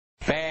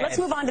Bad. Let's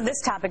move on to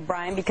this topic,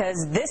 Brian,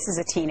 because this is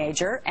a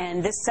teenager,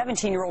 and this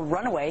 17-year-old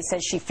runaway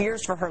says she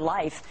fears for her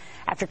life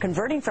after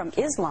converting from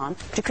Islam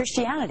to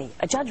Christianity.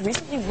 A judge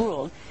recently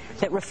ruled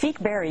that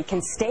Rifqa Bary can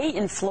stay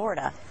in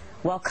Florida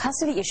while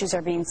custody issues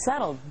are being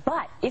settled.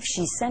 But if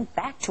she's sent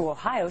back to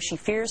Ohio, she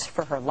fears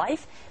for her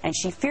life, and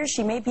she fears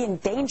she may be in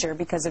danger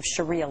because of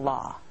Sharia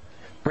law.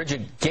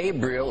 Bridget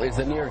Gabriel is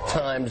the New York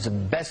Times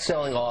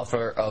best-selling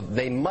author of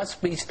They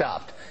Must Be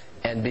Stopped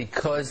and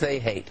Because They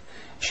Hate.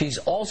 She's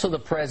also the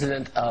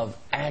president of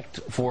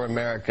Act for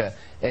America,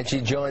 and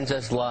she joins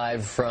us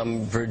live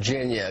from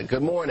Virginia.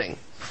 Good morning.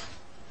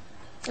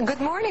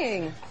 Good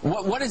morning.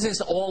 What is this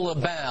all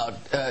about?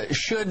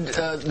 Should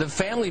the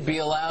family be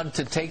allowed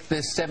to take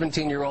this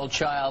 17-year-old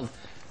child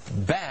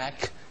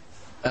back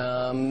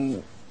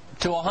to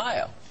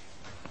Ohio?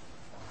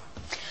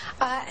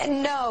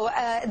 No,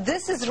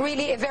 this is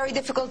really a very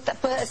difficult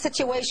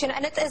situation,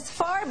 and it is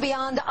far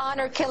beyond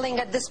honor killing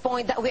at this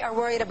point that we are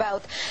worried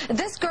about.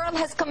 This girl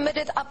has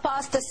committed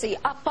apostasy.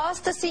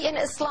 Apostasy in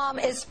Islam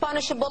is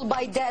punishable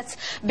by death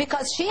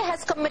because she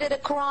has committed a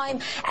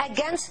crime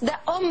against the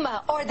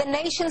Ummah, or the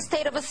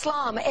nation-state of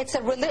Islam.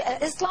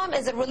 Islam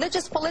is a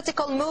religious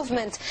political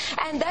movement,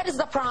 and that is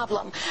the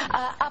problem.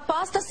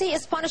 Apostasy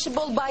is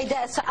punishable by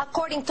death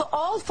according to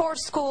all four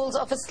schools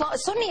of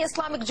Sunni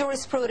Islamic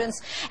jurisprudence,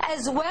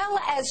 as well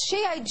as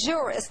Shiite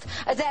jurists,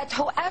 that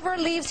whoever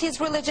leaves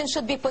his religion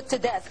should be put to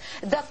death.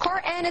 The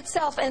Quran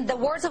itself, in the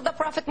words of the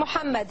Prophet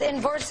Muhammad,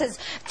 in verses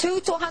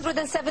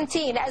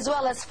 217 as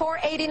well as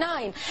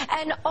 489,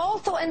 and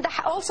also in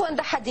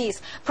the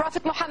Hadith,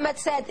 Prophet Muhammad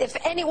said, if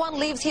anyone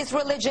leaves his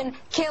religion,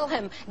 kill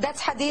him.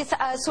 That's Hadith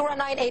Surah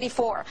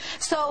 984.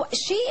 So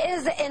she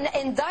is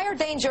in dire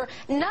danger,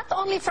 not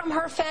only from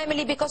her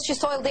family because she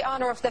soiled the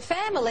honor of the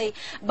family,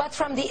 but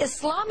from the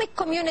Islamic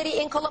community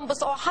in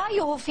Columbus,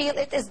 Ohio, who feel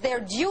it is their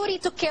duty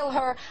to kill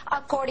her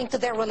according to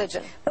their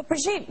religion. But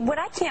Brigitte, what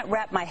I can't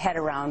wrap my head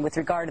around with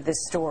regard to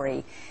this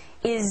story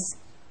is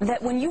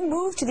that when you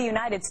move to the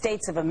United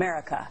States of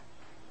America,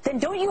 then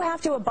don't you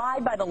have to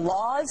abide by the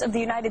laws of the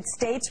United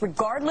States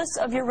regardless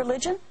of your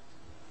religion?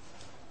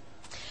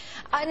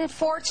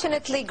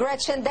 Unfortunately,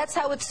 Gretchen, that's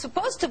how it's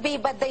supposed to be,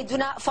 but they do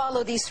not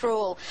follow this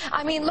rule.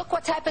 I mean, look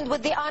what happened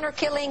with the honor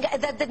killing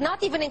that did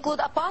not even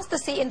include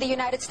apostasy in the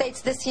United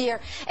States this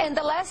year. In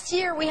the last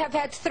year, we have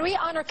had 3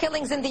 honor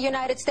killings in the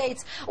United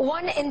States.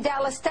 One in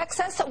Dallas,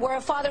 Texas, where a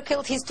father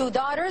killed his 2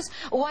 daughters.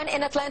 One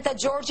in Atlanta,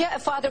 Georgia, a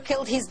father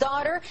killed his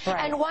daughter.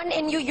 Right. And one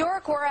in New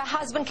York, where a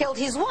husband killed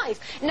his wife.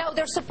 Now,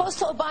 they're supposed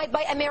to abide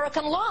by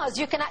American laws.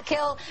 You cannot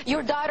kill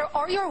your daughter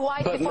or your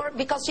wife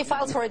because she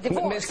files for a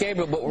divorce. Ms.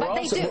 Gabriel,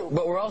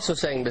 but we're also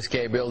saying, Ms.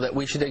 Gabriel, that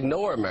we should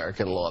ignore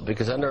American law,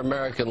 because under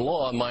American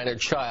law, a minor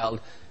child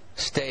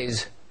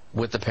stays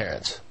with the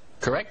parents.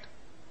 Correct?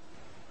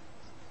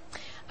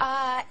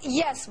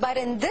 Yes, but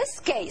in this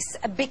case,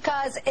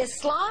 because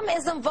Islam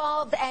is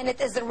involved and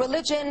it is a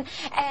religion,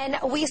 and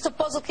we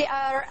supposedly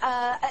are,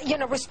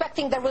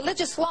 respecting the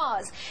religious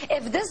laws,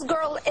 if this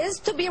girl is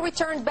to be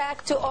returned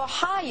back to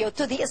Ohio,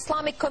 to the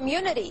Islamic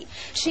community,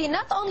 she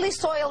not only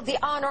soiled the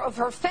honor of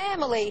her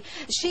family,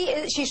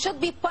 she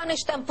should be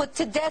punished and put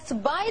to death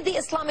by the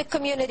Islamic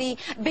community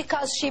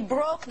because she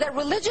broke the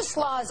religious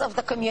laws of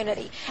the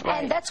community.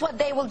 Right. And that's what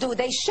they will do.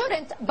 They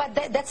shouldn't, but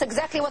that's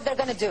exactly what they're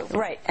going to do.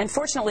 Right. And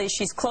fortunately,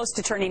 she's close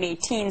to turning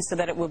 18 so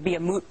that it will be a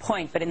moot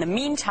point. But in the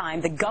meantime,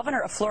 the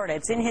governor of Florida,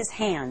 it's in his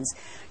hands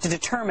to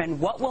determine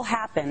what will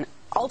happen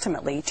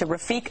ultimately to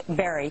Rifqa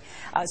Bary.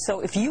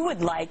 So if you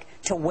would like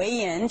to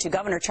weigh in to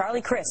Governor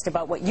Charlie Crist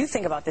about what you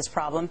think about this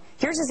problem,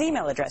 here's his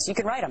email address. You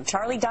can write him,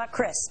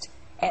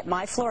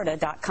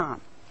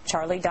 charlie.crist@myflorida.com.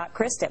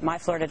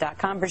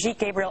 charlie.crist@myflorida.com. Brigitte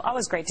Gabriel,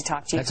 always great to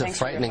talk to you. That's a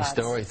frightening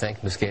story. Thank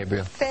you, Ms.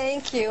 Gabriel.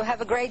 Thank you.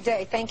 Have a great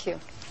day. Thank you.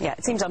 Yeah,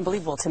 it seems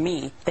unbelievable to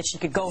me that she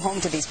could go home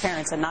to these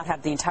parents and not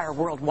have the entire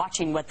world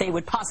watching what they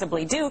would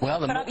possibly do.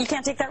 Well, but you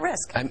can't take that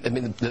risk. I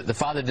mean, the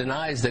father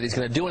denies that he's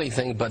going to do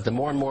anything, but the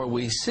more and more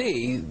we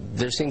see,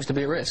 there seems to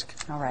be a risk.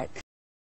 All right.